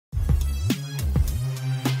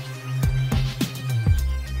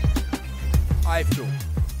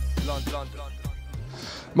iFILM, London.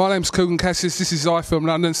 My name's Kugan, Cassius. This is iFILM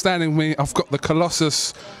London. Standing with me, I've got the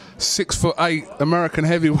Colossus 6'8" American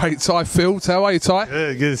heavyweight Tye Fields. How are you, Tye?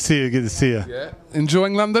 Good to see you. Good to see you. Yeah.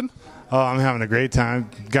 Enjoying London? Oh, I'm having a great time.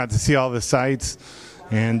 Got to see all the sights,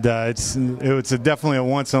 and it's definitely a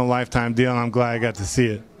once in a lifetime deal. And I'm glad I got to see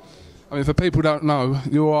it. I mean, for people who don't know,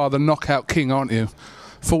 you are the knockout king, aren't you?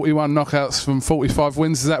 41 knockouts from 45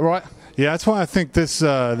 wins. Is that right? Yeah, that's why I think this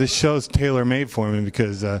show's tailor-made for me,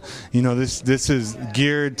 because you know, this is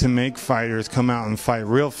geared to make fighters come out and fight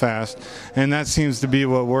real fast, and that seems to be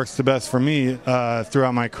what works the best for me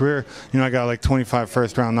throughout my career. You know, I got like 25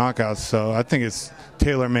 first-round knockouts, so I think it's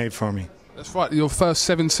tailor-made for me. That's right. Your first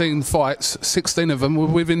 17 fights, 16 of them were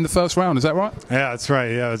within the first round. Is that right? Yeah, that's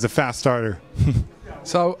right. Yeah, it was a fast starter.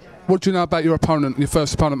 So, what do you know about your opponent, your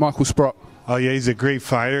first opponent, Michael Sprott? Oh yeah, he's a great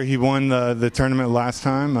fighter. He won the tournament last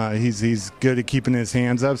time. He's good at keeping his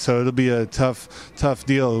hands up, so it'll be a tough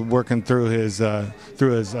deal working through his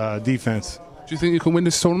defense. Do you think you can win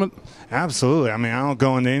this tournament? Absolutely. I mean, I don't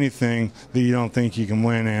go into anything that you don't think you can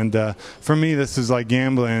win, and for me, this is like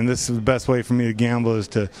gambling. And this is the best way for me to gamble, is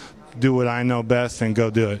to do what I know best and go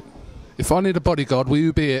do it. If I need a bodyguard, will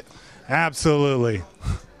you be it? Absolutely.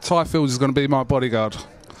 Tye Fields is going to be my bodyguard.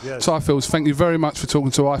 Yes. Tye Fields, thank you very much for talking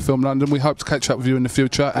to iFILM London. We hope to catch up with you in the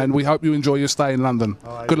future, and we hope you enjoy your stay in London.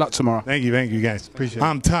 Good luck tomorrow. Thank you guys. Appreciate it.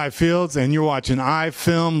 I'm Tye Fields, and you're watching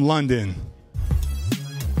iFILM London.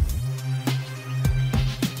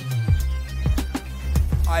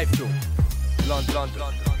 iFILM, London.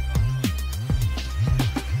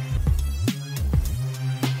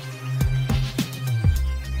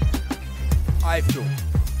 iFILM,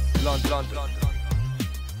 London.